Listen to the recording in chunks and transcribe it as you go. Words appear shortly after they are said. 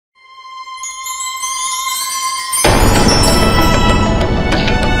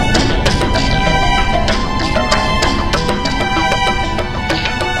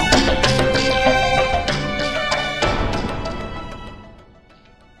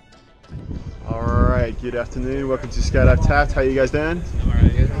Alright, good afternoon. Welcome to Skydive Taft. How you guys doing?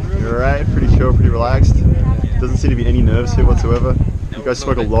 Alright. You're alright? Pretty chill, pretty relaxed. Doesn't seem to be any nerves here whatsoever. You guys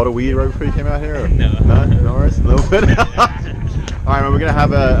smoked a lot of weed right before you came out here? Or? No. No worries? A little bit? Alright, man, we're gonna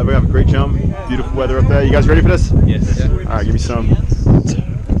have a great jump. Beautiful weather up there. You guys ready for this? Yes. Alright, give me some.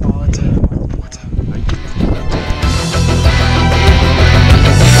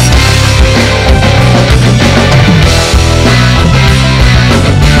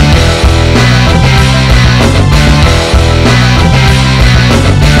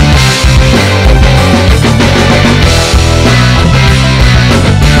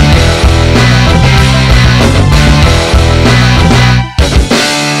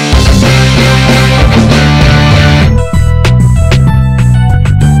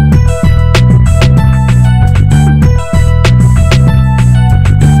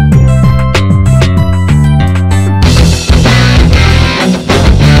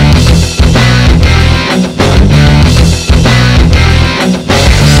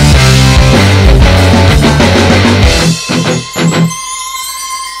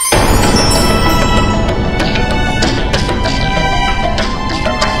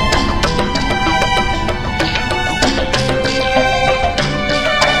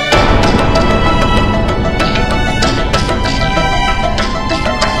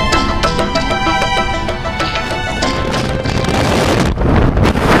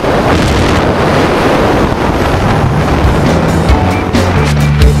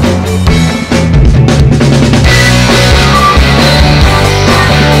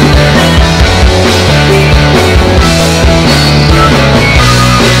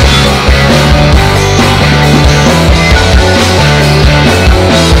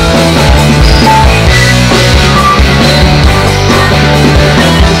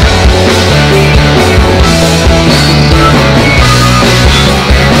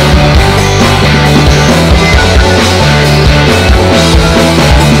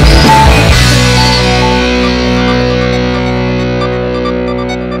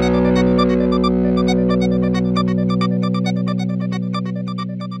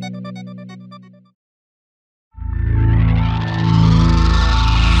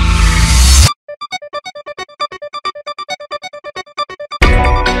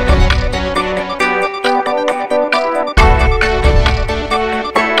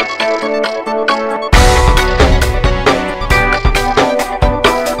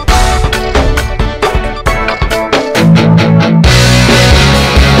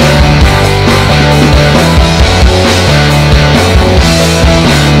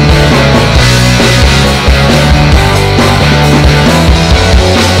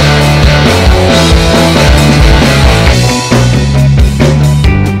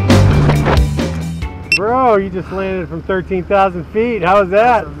 Bro, you just landed from 13,000 feet. How was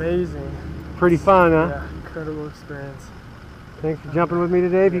that? That's amazing. Pretty fun, huh? Yeah, incredible experience. Thanks for jumping with me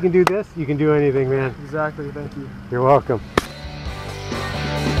today. If you can do this, you can do anything, man. Exactly, thank you. You're welcome.